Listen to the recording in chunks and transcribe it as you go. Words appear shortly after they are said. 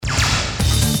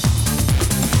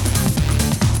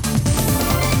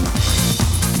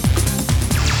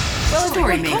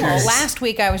makers. Last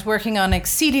week I was working on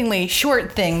exceedingly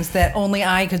short things that only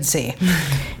I could see.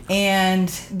 And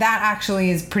that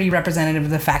actually is pretty representative of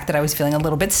the fact that I was feeling a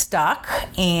little bit stuck.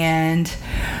 And,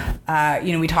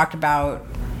 we talked about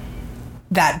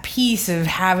that piece of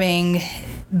having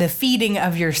the feeding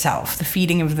of yourself, the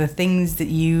feeding of the things that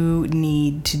you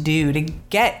need to do to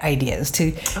get ideas,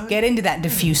 to get into that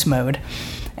diffuse mode.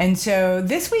 And so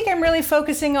this week I'm really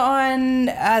focusing on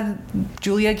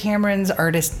Julia Cameron's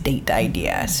artist date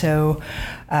idea. So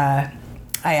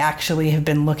I actually have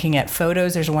been looking at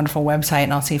photos. There's a wonderful website,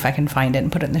 and I'll see if I can find it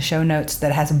and put it in the show notes,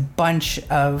 that has a bunch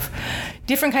of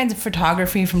different kinds of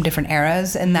photography from different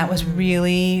eras, and that was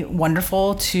really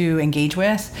wonderful to engage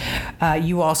with.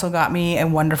 You also got me a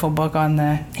wonderful book on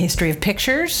the history of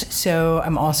pictures, so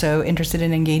I'm also interested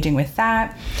in engaging with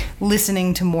that,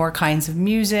 listening to more kinds of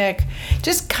music,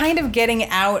 just kind of getting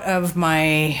out of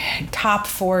my top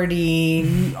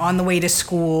 40 on the way to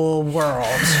school world.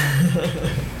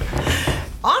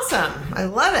 Awesome. I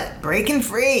love it. Breaking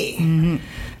free. Mm-hmm.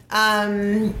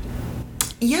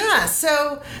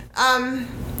 So, I'm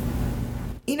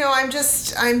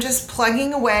just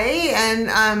plugging away, and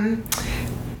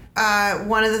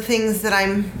one of the things that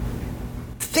I'm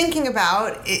thinking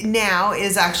about now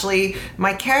is actually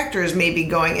my characters may be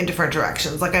going in different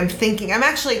directions. Like I'm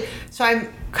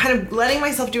kind of letting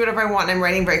myself do whatever I want, and I'm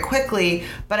writing very quickly,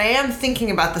 but I am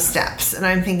thinking about the steps, and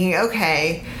I'm thinking,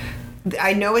 okay,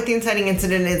 I know what the inciting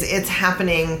incident is, it's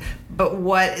happening, but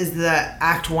what is the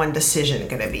Act 1 decision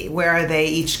going to be? Where are they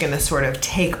each going to sort of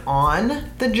take on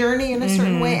the journey in a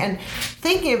certain way? And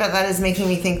thinking about that is making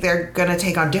me think they're going to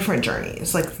take on different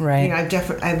journeys. Like, right.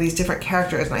 I have these different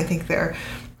characters, and I think they're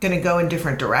going to go in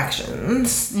different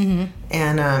directions. Mm-hmm.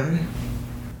 And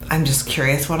I'm just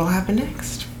curious what'll happen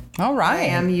next. All right. I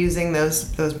am using those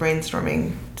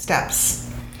brainstorming steps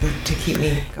to keep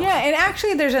me going. Yeah, and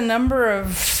actually there's a number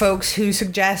of folks who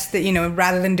suggest that,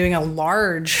 rather than doing a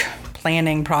large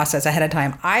planning process ahead of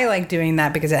time, I like doing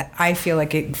that because I feel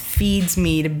like it feeds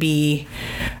me to be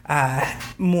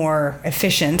more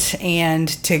efficient and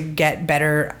to get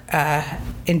better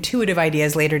intuitive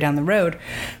ideas later down the road.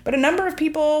 But a number of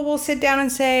people will sit down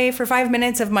and say, for 5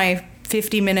 minutes of my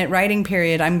 50-minute writing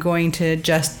period, I'm going to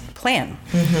just plan.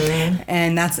 Mm-hmm.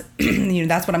 And that's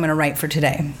that's what I'm going to write for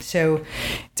today. So it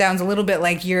sounds a little bit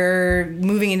like you're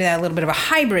moving into that little bit of a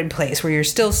hybrid place where you're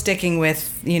still sticking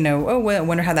with, I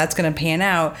wonder how that's going to pan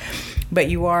out, but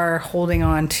you are holding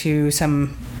on to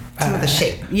some of the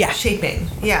shape. Yeah. Shaping.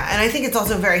 Yeah. And I think it's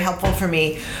also very helpful for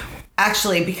me,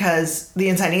 actually, because the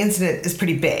inciting incident is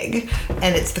pretty big,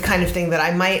 and it's the kind of thing that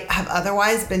I might have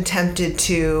otherwise been tempted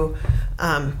to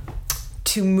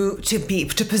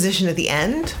position at the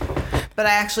end. But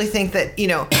I actually think that,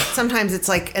 sometimes it's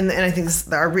like, and I think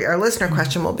our listener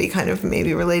question will be kind of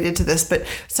maybe related to this, but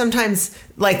sometimes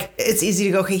like it's easy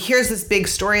to go, okay, here's this big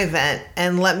story event,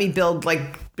 and let me build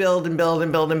and build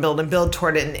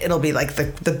toward it, and it'll be like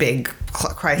the big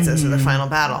crisis or the final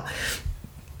battle.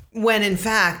 When in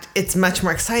fact, it's much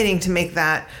more exciting to make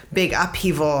that big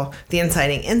upheaval the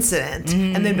inciting incident,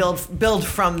 and then build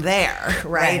from there,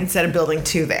 right? Instead of building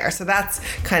to there. So that's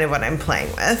kind of what I'm playing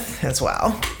with as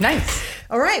well. Nice.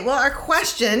 All right. Well, our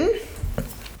question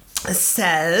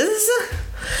says,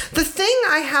 the thing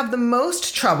I have the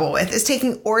most trouble with is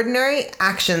taking ordinary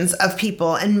actions of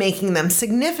people and making them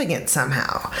significant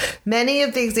somehow. Many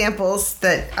of the examples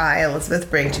that I,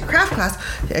 Elizabeth, bring to craft class,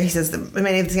 he says that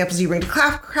many of the examples you bring to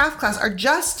craft class are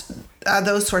just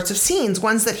those sorts of scenes,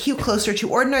 ones that hew closer to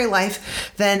ordinary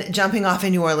life than jumping off a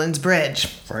New Orleans bridge,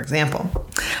 for example.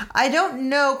 I don't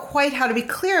know quite how to be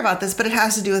clear about this, but it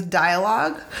has to do with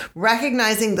dialogue,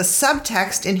 recognizing the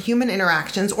subtext in human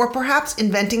interactions, or perhaps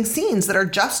inventing scenes that are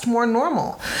just more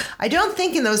normal. I don't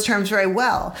think in those terms very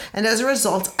well, and as a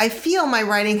result, I feel my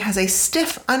writing has a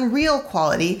stiff, unreal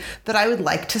quality that I would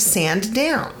like to sand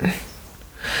down.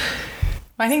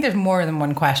 I think there's more than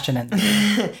one question in there.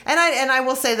 and I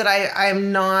will say that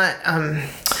I'm not I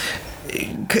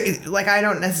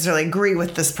don't necessarily agree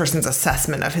with this person's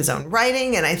assessment of his own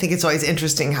writing, and I think it's always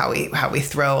interesting how we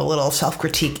throw a little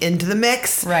self-critique into the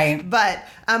mix. Right. But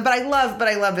I love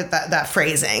it, that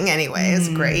phrasing anyway is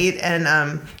great, and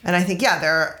I think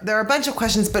there are a bunch of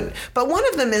questions, but one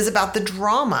of them is about the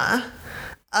drama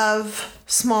of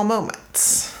small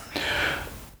moments.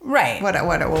 Right. What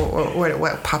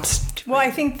pops? Well,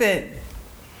 I think that,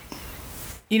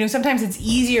 sometimes it's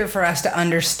easier for us to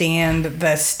understand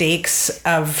the stakes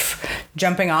of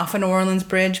jumping off a New Orleans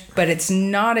bridge, but it's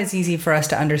not as easy for us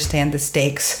to understand the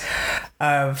stakes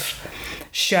of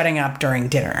shutting up during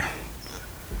dinner.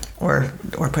 Or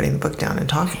putting the book down and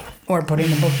talking.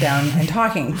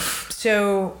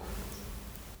 So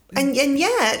And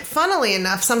yet, funnily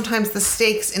enough, sometimes the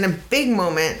stakes in a big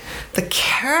moment, the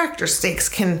character stakes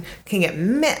can get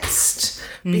missed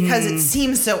because it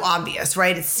seems so obvious,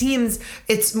 right? It seems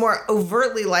it's more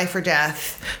overtly life or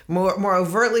death, more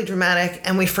overtly dramatic,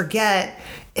 and we forget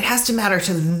it has to matter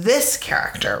to this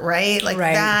character, right? Like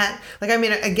that. Like, I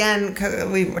mean, again,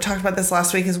 we talked about this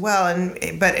last week as well,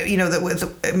 but you know,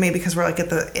 maybe because we're like at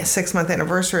the 6-month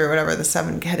anniversary or whatever, the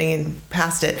 7 heading in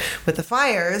past it with the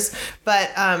fires, but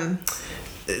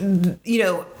you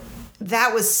know,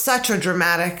 that was such a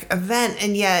dramatic event,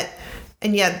 and yet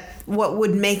what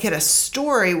would make it a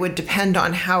story would depend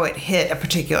on how it hit a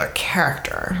particular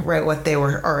character, right? What they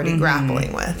were already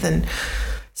grappling with, and.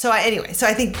 So I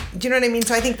think, do you know what I mean?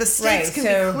 So I think the stakes can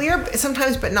be clear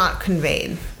sometimes, but not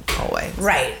conveyed always.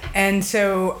 Right. And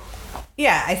so,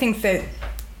 yeah, I think that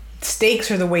stakes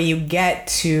are the way you get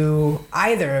to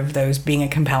either of those being a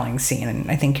compelling scene. And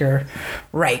I think you're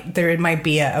right. There might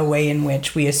be a way in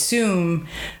which we assume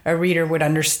a reader would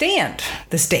understand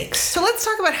the stakes. So let's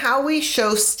talk about how we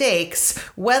show stakes,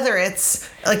 whether it's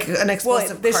like an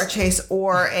explosive car chase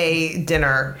or a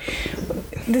dinner.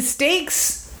 The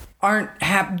stakes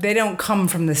they don't come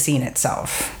from the scene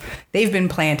itself. They've been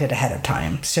planted ahead of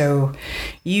time. So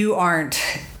you aren't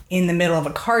in the middle of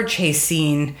a car chase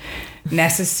scene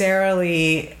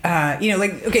necessarily,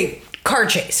 okay, car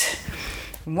chase.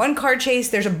 One car chase,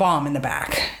 there's a bomb in the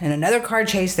back. And another car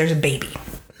chase, there's a baby.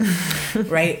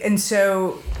 Right? And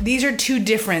so these are two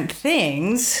different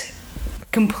things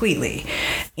completely.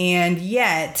 And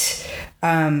yet,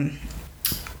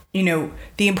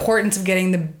 the importance of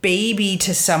getting the baby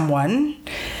to someone,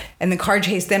 and the car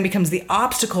chase then becomes the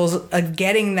obstacles of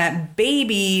getting that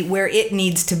baby where it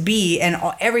needs to be, and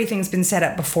everything's been set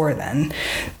up before then.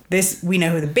 We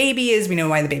know who the baby is, we know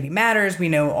why the baby matters, we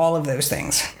know all of those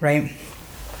things, right?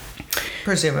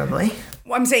 Presumably.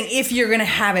 Well, I'm saying if you're going to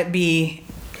have it be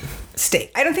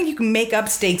stake. I don't think you can make up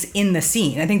stakes in the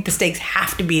scene. I think the stakes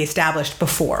have to be established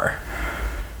before.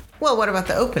 Well, what about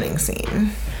the opening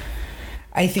scene?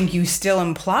 I think you still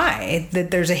imply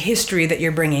that there's a history that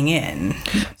you're bringing in.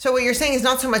 So what you're saying is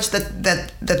not so much that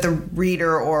the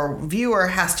reader or viewer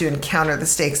has to encounter the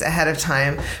stakes ahead of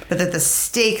time, but that the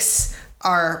stakes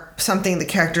are something the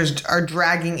characters are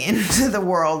dragging into the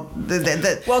world, that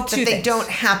they don't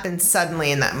happen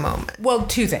suddenly in that moment. Well,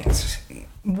 two things.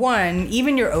 One,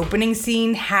 even your opening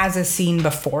scene has a scene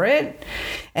before it,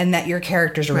 and that your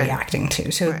characters are reacting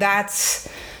to. So that's...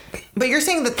 But you're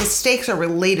saying that the stakes are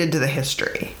related to the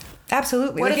history.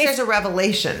 Absolutely. What if there's a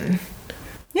revelation?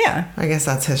 Yeah. I guess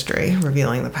that's history,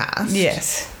 revealing the past.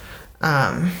 Yes.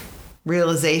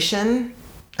 Realization,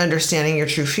 understanding your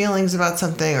true feelings about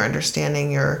something, or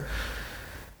understanding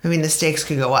the stakes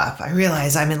could go up. I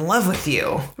realize I'm in love with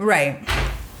you. Right.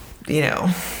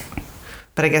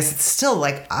 But I guess it's still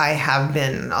like I have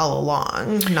been all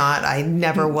along. Not I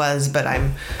never was, but I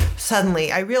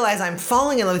realize I'm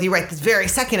falling in love with you right this very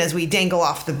second as we dangle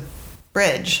off the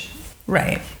bridge.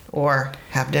 Right. Or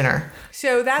have dinner.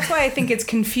 So that's why I think it's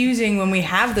confusing when we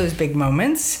have those big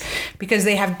moments, because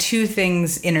they have two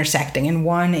things intersecting. And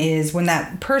one is when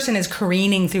that person is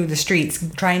careening through the streets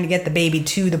trying to get the baby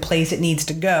to the place it needs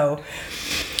to go.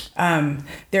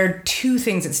 There are two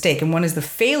things at stake, and one is the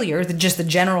failure, just the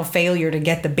general failure to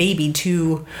get the baby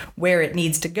to where it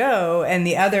needs to go, and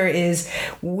the other is,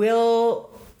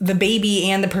 will the baby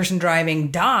and the person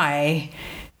driving die?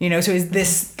 So is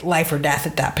this life or death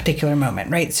at that particular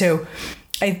moment, right? So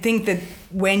I think that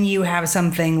when you have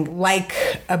something like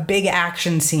a big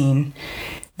action scene,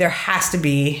 there has to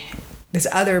be this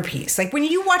other piece. Like when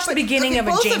you watch the beginning of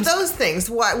a James... Both of those things,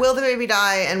 will the baby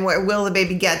die and will the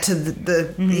baby get to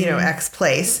the X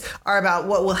place, are about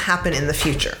what will happen in the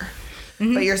future.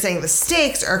 Mm-hmm. But you're saying the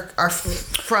stakes are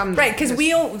from... Right, because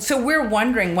we're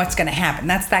wondering what's going to happen.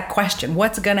 That's that question.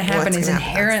 What's going to happen is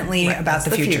inherently about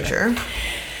the future.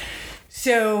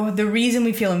 So the reason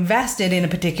we feel invested in a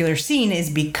particular scene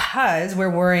is because we're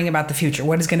worrying about the future.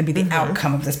 What is going to be the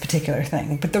outcome of this particular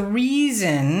thing? But the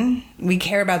reason we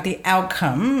care about the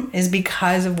outcome is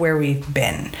because of where we've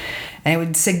been. And I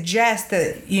would suggest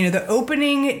that, the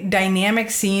opening dynamic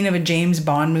scene of a James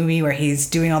Bond movie where he's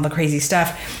doing all the crazy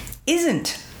stuff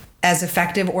isn't as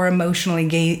effective or emotionally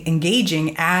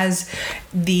engaging as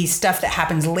the stuff that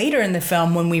happens later in the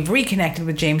film when we've reconnected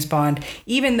with James Bond,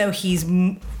 even though he's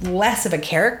less of a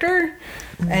character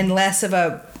and less of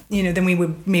a, than we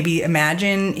would maybe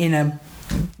imagine in a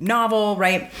novel,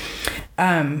 right?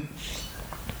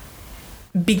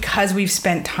 because we've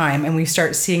spent time and we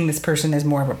start seeing this person as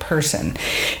more of a person.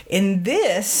 In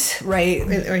this, right?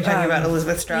 We're talking about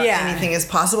Elizabeth Strout. Yeah. Anything is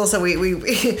possible. So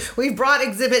we brought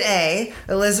Exhibit A,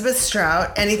 Elizabeth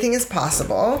Strout. Anything is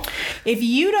possible. If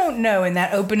you don't know in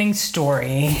that opening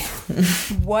story,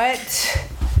 what...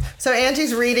 So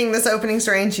Angie's reading this opening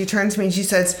story and she turns to me and she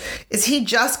says, is he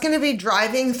just going to be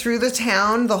driving through the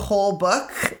town the whole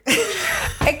book?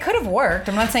 It could have worked.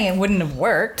 I'm not saying it wouldn't have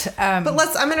worked. But I'm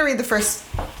going to read the first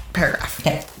paragraph.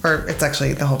 Okay. Or it's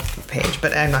actually the whole page,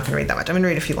 but I'm not going to read that much. I'm going to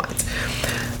read a few lines.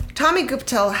 Tommy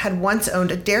Guptill had once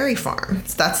owned a dairy farm.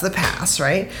 So that's the past,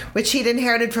 right? Which he'd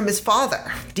inherited from his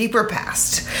father, deeper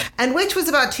past, and which was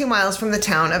about 2 miles from the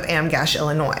town of Amgash,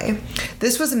 Illinois.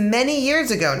 This was many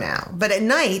years ago now, but at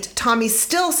night, Tommy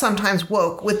still sometimes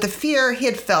woke with the fear he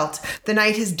had felt the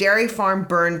night his dairy farm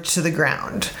burned to the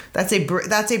ground. That's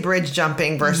a bridge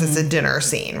jumping versus a dinner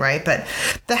scene, right? But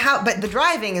the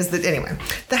driving is that anyway.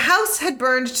 The house had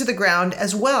burned to the ground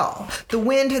as well. The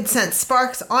wind had sent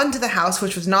sparks onto the house,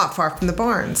 which was not far from the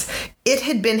barns. It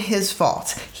had been his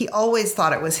fault. He always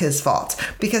thought it was his fault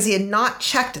because he had not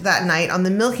checked that night on the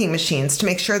milking machines to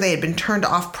make sure they had been turned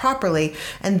off properly,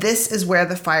 and this is where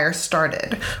the fire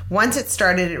started. Once it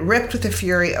started, it ripped with a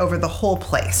fury over the whole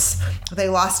place. They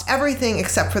lost everything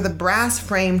except for the brass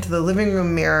frame to the living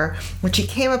room mirror, which he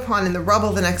came upon in the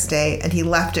rubble the next day, and he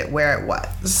left it where it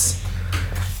was.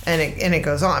 And it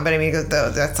goes on, but I mean,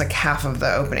 that's like half of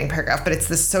the opening paragraph. But it's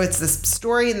this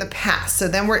story in the past. So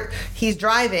then he's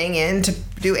driving in to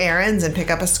do errands and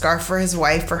pick up a scarf for his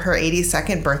wife for her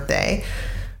 82nd birthday.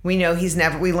 We know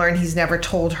we learn he's never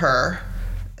told her.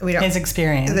 His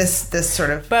experience. This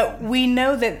sort of. But we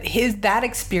know that that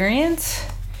experience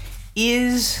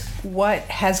is what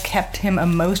has kept him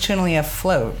emotionally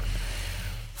afloat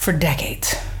for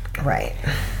decades. Right.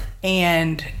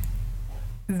 And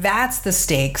that's the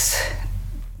stakes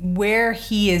where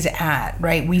he is at,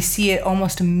 right? We see it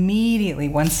almost immediately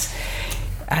once,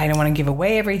 I don't want to give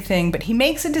away everything, but he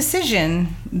makes a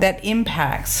decision that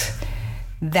impacts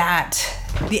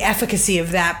the efficacy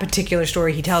of that particular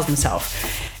story he tells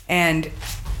himself. And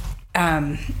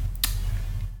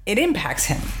it impacts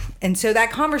him. And so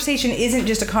that conversation isn't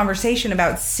just a conversation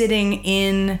about sitting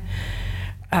in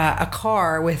a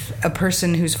car with a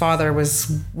person whose father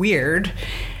was weird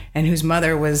and whose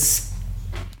mother was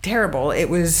terrible. It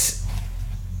was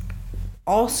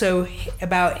also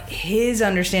about his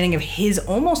understanding of his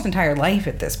almost entire life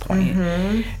at this point.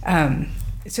 Mm-hmm.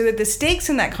 So that the stakes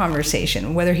in that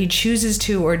conversation, whether he chooses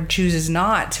to or chooses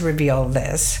not to reveal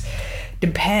this,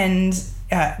 impacts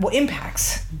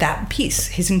that piece,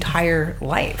 his entire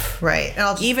life. Right.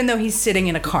 Even though he's sitting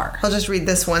in a car. I'll just read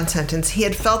this one sentence. He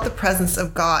had felt the presence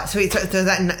of God. So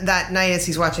that night as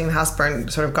he's watching the house burn,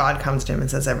 sort of God comes to him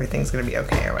and says, everything's going to be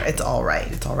okay. Or it's all right.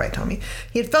 It's all right, Tommy.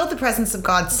 He had felt the presence of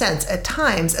God's sense at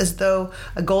times as though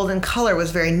a golden color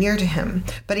was very near to him.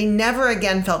 But he never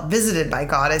again felt visited by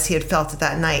God as he had felt it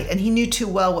that night. And he knew too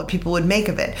well what people would make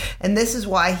of it. And this is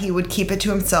why he would keep it to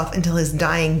himself until his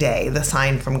dying day, the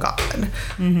sign from God.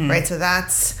 Mm-hmm. Right, so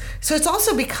it's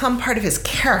also become part of his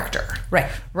character,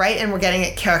 right, and we're getting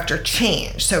a character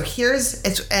change. So here's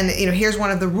one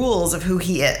of the rules of who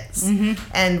he is, mm-hmm.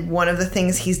 and one of the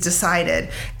things he's decided.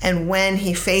 And when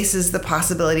he faces the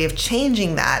possibility of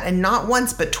changing that, and not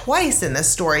once but twice in this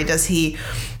story does he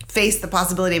face the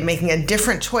possibility of making a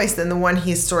different choice than the one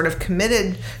he's sort of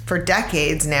committed for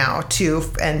decades now to,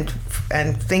 and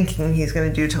thinking he's going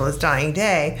to do till his dying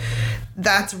day.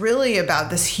 That's really about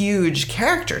this huge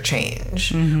character change,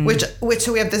 mm-hmm. which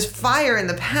so we have this fire in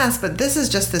the past, but this is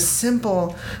just this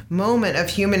simple moment of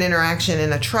human interaction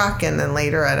in a truck and then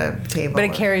later at a table. But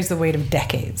it carries the weight of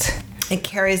decades. It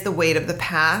carries the weight of the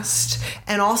past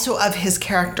and also of his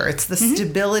character. It's the mm-hmm.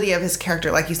 stability of his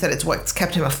character. Like you said, it's what's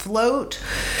kept him afloat.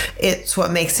 It's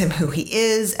what makes him who he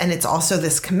is. And it's also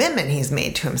this commitment he's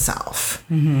made to himself.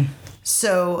 Mm-hmm.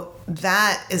 So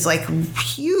that is like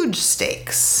huge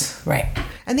stakes. Right.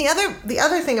 And the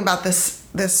other thing about this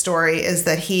story is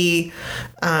that he's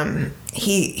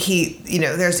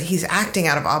acting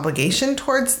out of obligation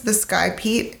towards this guy,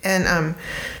 Pete. And I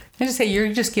just say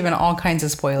you're just giving all kinds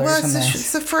of spoilers on this.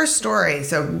 It's the first story,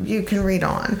 so you can read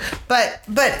on. But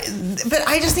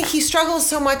I just think he struggles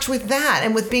so much with that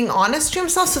and with being honest to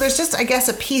himself. So there's just, I guess,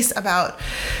 a piece about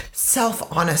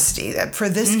self-honesty that for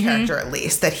this mm-hmm. character at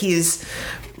least, that he's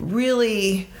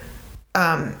really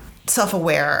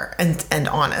self-aware and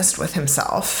honest with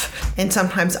himself, and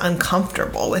sometimes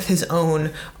uncomfortable with his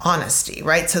own honesty,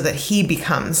 right? So that he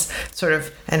becomes sort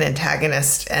of an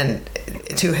antagonist and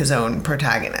to his own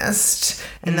protagonist,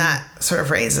 and that sort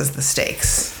of raises the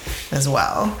stakes. as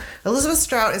well. Elizabeth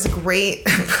Strout is a great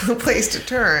place to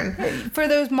turn. For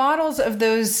those models of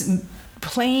those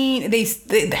plain, they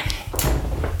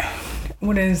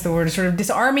what is the word? Sort of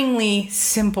disarmingly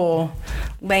simple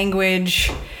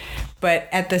language, but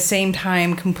at the same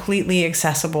time completely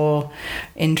accessible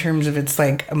in terms of its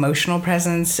like emotional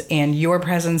presence and your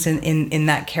presence in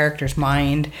that character's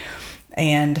mind.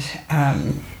 And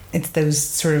it's those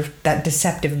sort of that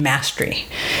deceptive mastery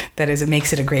that is, it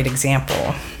makes it a great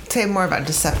example. Say more about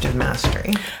deceptive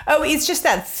mastery. Oh, it's just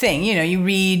that thing, you know, you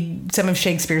read some of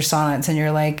Shakespeare's sonnets and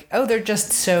you're like, oh, they're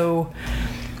just so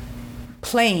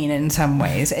plain in some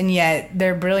ways, and yet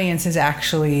their brilliance is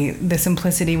actually the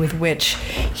simplicity with which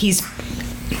he's,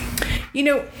 you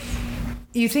know,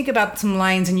 you think about some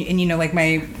lines and you know, like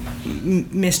my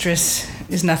mistress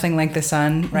is nothing like the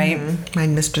sun, right? Mm-hmm. My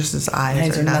mistress's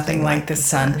eyes are nothing like the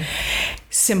sun.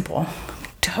 Simple,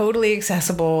 totally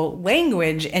accessible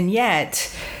language, and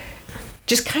yet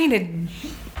just kind of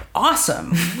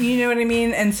awesome. You know what I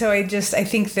mean? And so I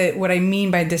think that what I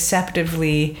mean by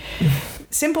deceptively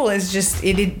simple is just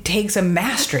it takes a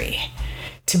mastery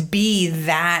to be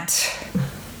that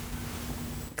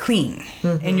clean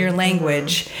in your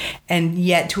language, and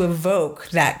yet to evoke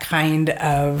that kind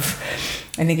of,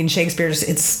 I think in Shakespeare's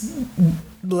it's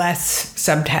less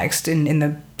subtext in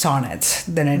the sonnets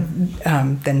than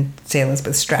say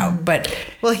Elizabeth Strout, but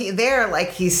well,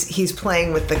 he's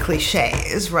playing with the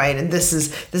cliches, right? And this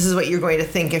is what you're going to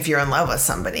think if you're in love with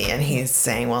somebody, and he's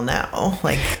saying, well, no,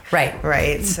 like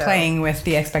right, so playing with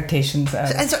the expectations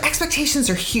of, and so expectations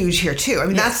are huge here too. I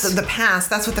mean, yes. That's the past.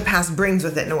 That's what the past brings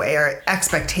with it in a way, are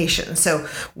expectations. So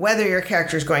whether your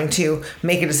character is going to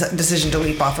make a decision to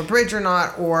leap off a bridge or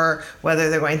not, or whether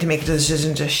they're going to make a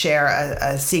decision to share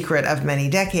a secret of many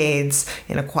decades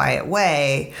in a quiet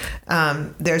way,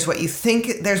 there's what you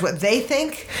think, there's what they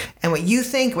think, and what you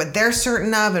think, what they're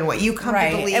certain of, and what you come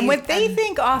to believe. And what they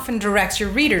think often directs your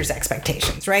reader's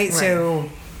expectations, right? So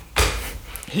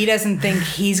he doesn't think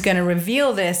he's going to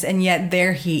reveal this, and yet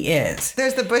there he is.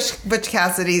 There's the Butch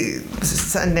Cassidy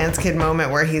Sundance Kid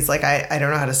moment where he's like, I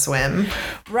don't know how to swim.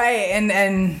 Right,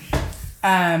 and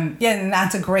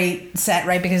that's a great set,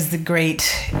 right? Because the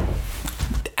great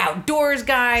outdoors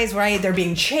guys, right? They're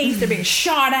being chased, they're being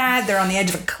shot at, they're on the edge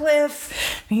of a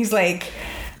cliff. And he's like,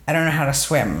 I don't know how to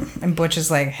swim. And Butch is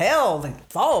like, hell, the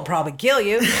fall will probably kill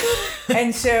you.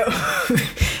 And so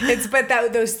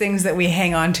those things that we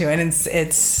hang on to, and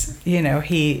it's you know,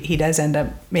 he does end up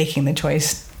making the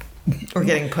choice. Or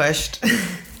getting pushed.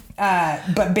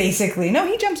 But basically, no,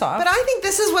 he jumps off. But I think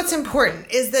this is what's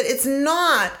important, is that it's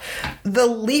not the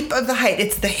leap of the height.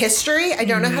 It's the history. I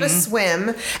don't know how to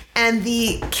swim. And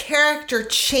the character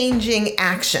changing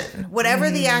action.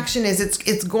 Whatever the action is,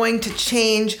 it's going to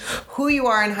change who you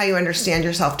are and how you understand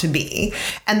yourself to be.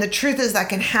 And the truth is that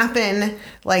can happen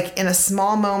like in a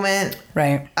small moment.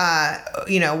 Right.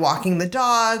 You know, walking the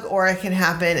dog, or it can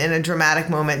happen in a dramatic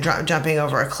moment, jumping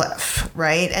over a cliff.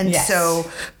 Right. And so,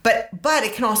 but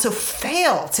it can also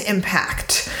fail to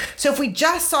impact. So if we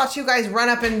just saw two guys run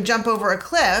up and jump over a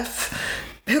cliff,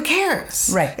 who cares?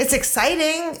 Right. It's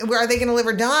exciting. Are they going to live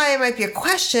or die? It might be a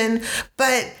question,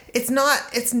 but it's not.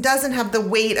 It doesn't have the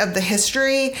weight of the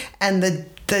history and the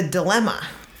dilemma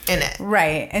in it.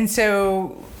 Right. And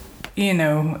so, you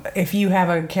know, if you have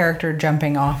a character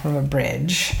jumping off of a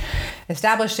bridge,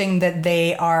 establishing that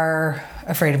they are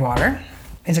afraid of water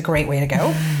is a great way to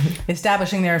go.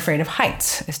 Establishing they're afraid of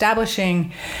heights.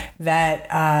 Establishing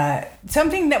that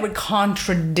something that would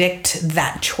contradict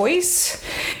that choice,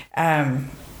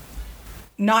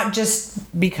 not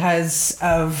just because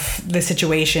of the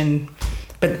situation,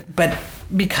 but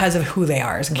because of who they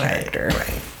are as a character.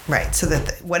 Right. So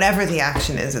that whatever the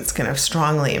action is, it's going to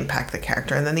strongly impact the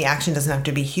character. And then the action doesn't have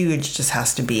to be huge, just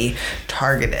has to be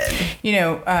targeted. You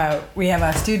know, we have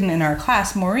a student in our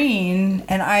class, Maureen,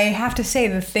 and I have to say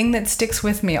the thing that sticks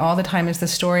with me all the time is the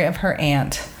story of her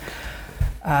aunt.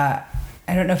 I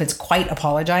don't know if it's quite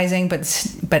apologizing, but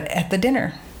at the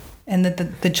dinner. And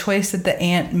that the choice that the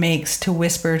aunt makes to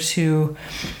whisper to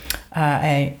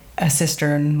a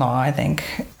sister-in-law, I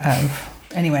think.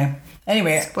 Anyway,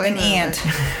 an aunt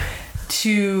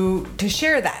to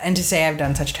share that and to say I've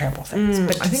done such terrible things.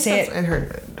 But to I think say that's in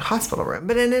her hospital room.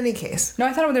 But in any case. No,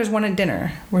 I thought there was one at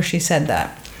dinner where she said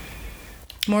that.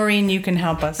 Maureen, you can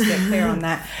help us get clear on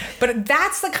that. But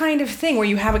that's the kind of thing where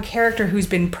you have a character who's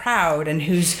been proud and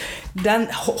who's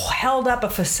held up a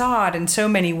facade in so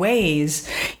many ways,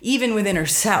 even within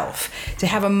herself, to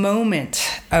have a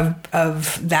moment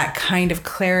of that kind of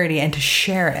clarity and to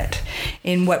share it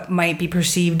in what might be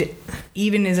perceived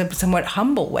even as a somewhat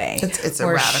humble way. It's a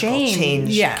radical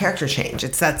change, character change.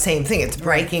 It's that same thing. It's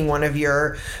breaking one of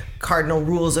your cardinal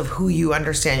rules of who you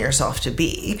understand yourself to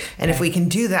be. And if we can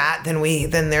do that, then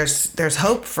there's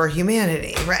hope for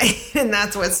humanity, right? And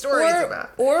that's what story is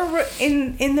about. Or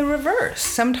in the reverse,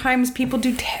 sometimes people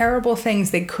do terrible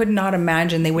things they could not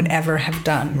imagine they would ever have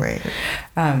done. Right.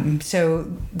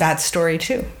 So that's story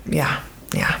too. Yeah.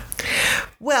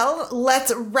 Well,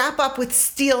 let's wrap up with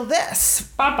Steal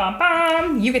This. Bum, bum,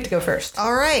 bum. You get to go first.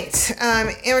 All right.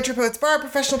 Amateur Poets Bar,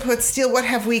 Professional Poets Steal. What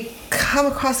have we come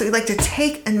across that we'd like to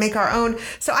take and make our own?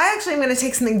 So I actually am going to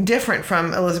take something different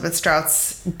from Elizabeth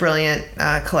Strout's brilliant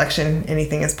collection,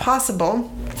 Anything is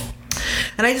Possible.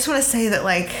 And I just want to say that,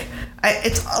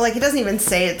 it's like, it doesn't even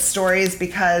say it's stories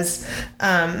because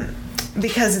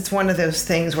it's one of those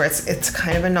things where it's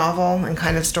kind of a novel and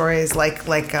kind of stories like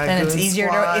and it's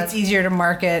easier to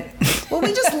market. Well,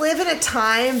 we just live in a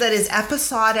time that is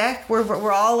episodic.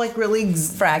 We're all like really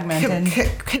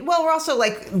fragmented. Well, we're also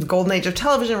like golden age of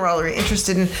television. We're all really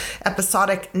interested in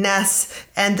episodicness,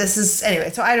 and this is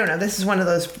anyway. So I don't know. This is one of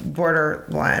those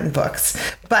borderline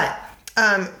books, but.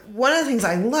 One of the things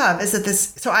I love is that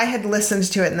so I had listened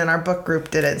to it and then our book group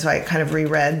did it. So I kind of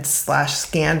reread /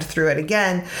 scanned through it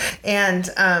again. And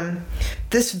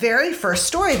this very first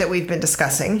story that we've been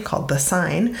discussing called The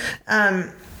Sign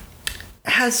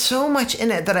has so much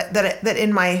in it that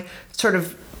in my sort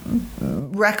of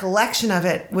recollection of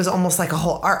it was almost like a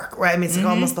whole arc, right? I mean, it's like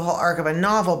almost the whole arc of a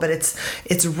novel, but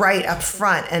it's right up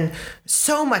front, and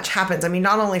so much happens. I mean,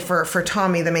 not only for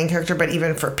Tommy, the main character, but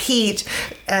even for Pete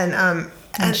and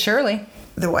Shirley,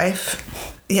 the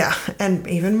wife. Yeah, and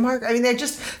even Mark. I mean, there's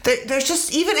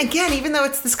just even though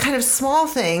it's this kind of small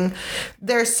thing,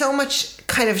 there's so much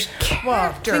kind of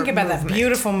character. Think about that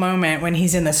beautiful moment when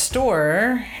he's in the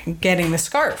store getting the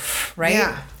scarf, right?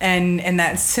 Yeah. And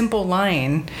that simple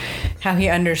line, how he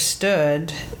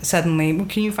understood suddenly.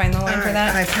 Can you find the line for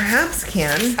that? I perhaps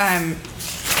can.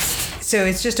 So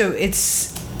it's just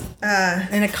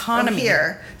an economy.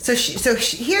 Here. So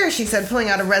here she said, pulling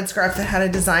out a red scarf that had a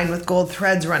design with gold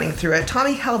threads running through it.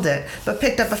 Tommy held it, but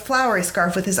picked up a flowery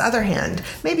scarf with his other hand.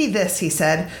 Maybe this, he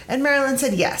said. And Marilyn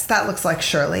said, yes, that looks like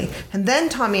Shirley. And then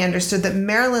Tommy understood that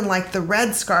Marilyn liked the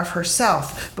red scarf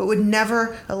herself, but would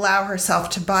never allow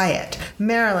herself to buy it.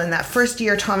 Marilyn, that first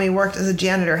year Tommy worked as a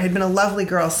janitor, had been a lovely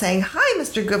girl, saying, hi,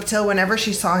 Mr. Guptill, whenever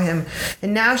she saw him.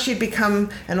 And now she'd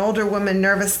become an older woman,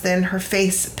 nervous, thin, her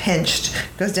face pinched.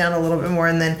 Goes down a little bit more,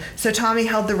 and then, so Tommy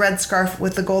held the red scarf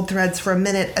with the gold threads for a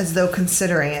minute as though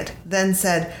considering it, then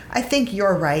said, I think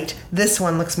you're right. This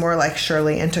one looks more like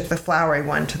Shirley, and took the flowery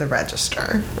one to the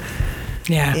register.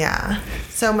 Yeah.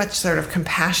 So much sort of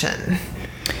compassion.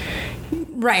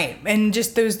 Right. And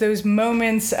just those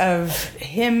moments of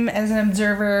him as an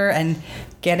observer and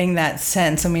getting that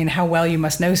sense. I mean, how well you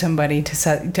must know somebody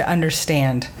to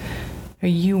understand.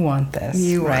 You want this.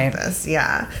 You want this,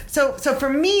 yeah. So for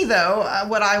me though,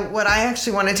 what I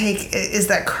actually want to take is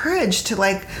that courage to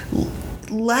let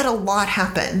a lot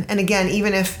happen. And again,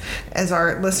 even if, as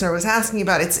our listener was asking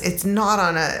about, it's not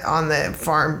on the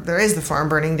farm. There is the farm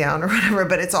burning down or whatever,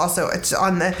 but it's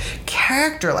on the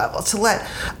character level to let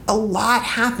a lot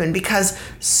happen, because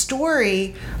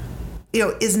story,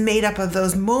 is made up of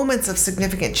those moments of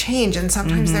significant change. And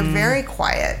sometimes they're very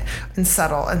quiet and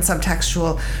subtle and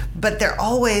subtextual, but they're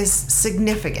always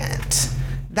significant.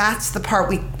 That's the part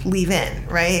we leave in,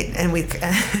 right? And we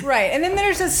right. And then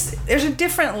there's a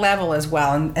different level as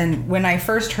well. And when I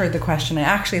first heard the question, I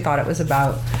actually thought it was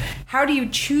about how do you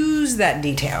choose that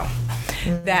detail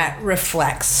that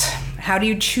reflects? How do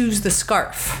you choose the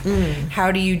scarf?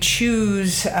 How do you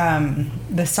choose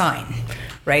the sign?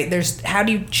 Right? How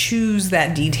do you choose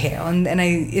that detail? And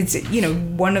it's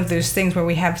one of those things where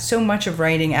we have so much of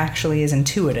writing actually is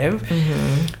intuitive.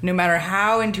 No matter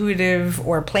how intuitive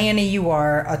or planny you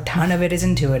are, a ton of it is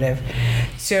intuitive.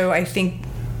 So I think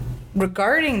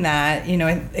regarding that,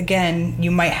 again, you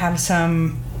might have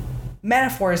some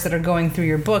metaphors that are going through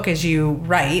your book as you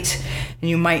write, and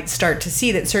you might start to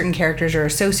see that certain characters are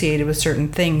associated with certain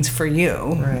things for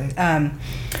you. Right.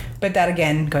 But that,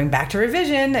 again, going back to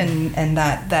revision and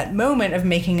that moment of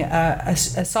making a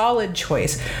solid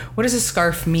choice. What does a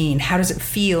scarf mean? How does it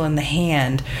feel in the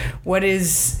hand? What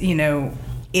is,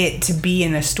 it to be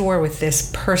in a store with this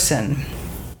person?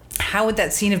 How would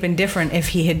that scene have been different if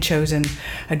he had chosen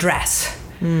a dress?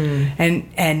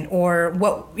 And or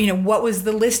what was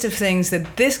the list of things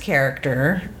that this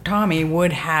character, Tommy,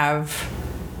 would have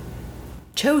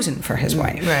chosen for his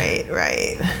wife?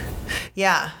 Right.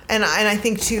 Yeah, and I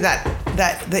think too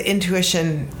that the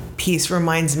intuition piece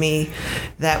reminds me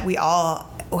that we all,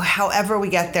 however we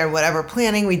get there, whatever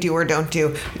planning we do or don't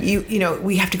do,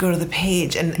 we have to go to the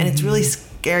page, and it's really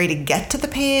scary to get to the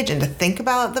page and to think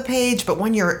about the page. But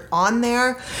when you're on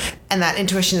there and that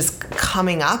intuition is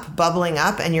coming up, bubbling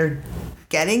up, and you're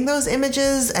getting those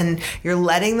images and you're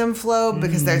letting them flow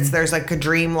because there's like a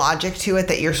dream logic to it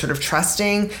that you're sort of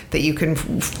trusting that you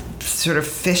can sort of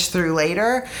fish through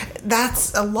later,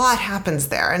 that's a lot happens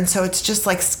there. And so it's just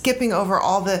like skipping over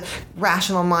all the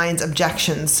rational mind's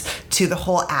objections to the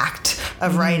whole act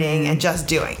of writing and just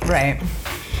doing. Right.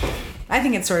 I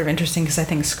think it's sort of interesting because I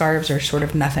think scarves are sort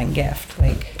of nothing gift.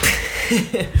 Like,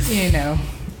 you know.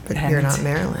 But you're not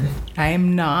Marilyn. I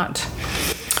am not.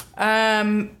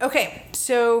 Okay,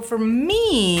 so for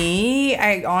me,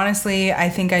 I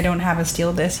think I don't have a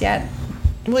steal this yet.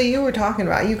 Well, you were talking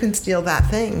about, you can steal that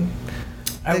thing.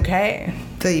 Okay.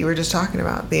 That you were just talking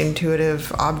about, the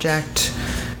intuitive object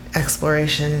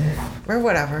exploration or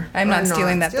whatever. I'm not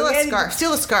stealing that. Steal a scarf.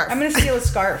 Steal a scarf. I'm going to steal a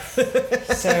scarf.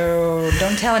 So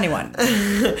don't tell anyone.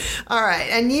 All right,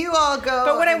 and you all go.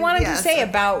 But what I wanted to say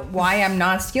about why I'm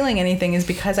not stealing anything is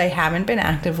because I haven't been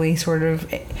actively sort of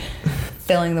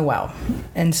filling the well.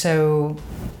 And so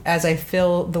as I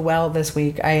fill the well this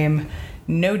week, I am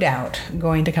no doubt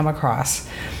going to come across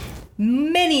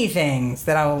many things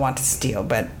that I will want to steal,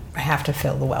 but I have to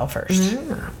fill the well first.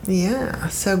 Yeah.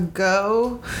 So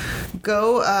go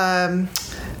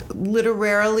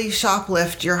literarily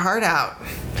shoplift your heart out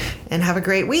and have a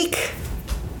great week.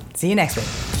 See you next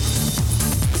week.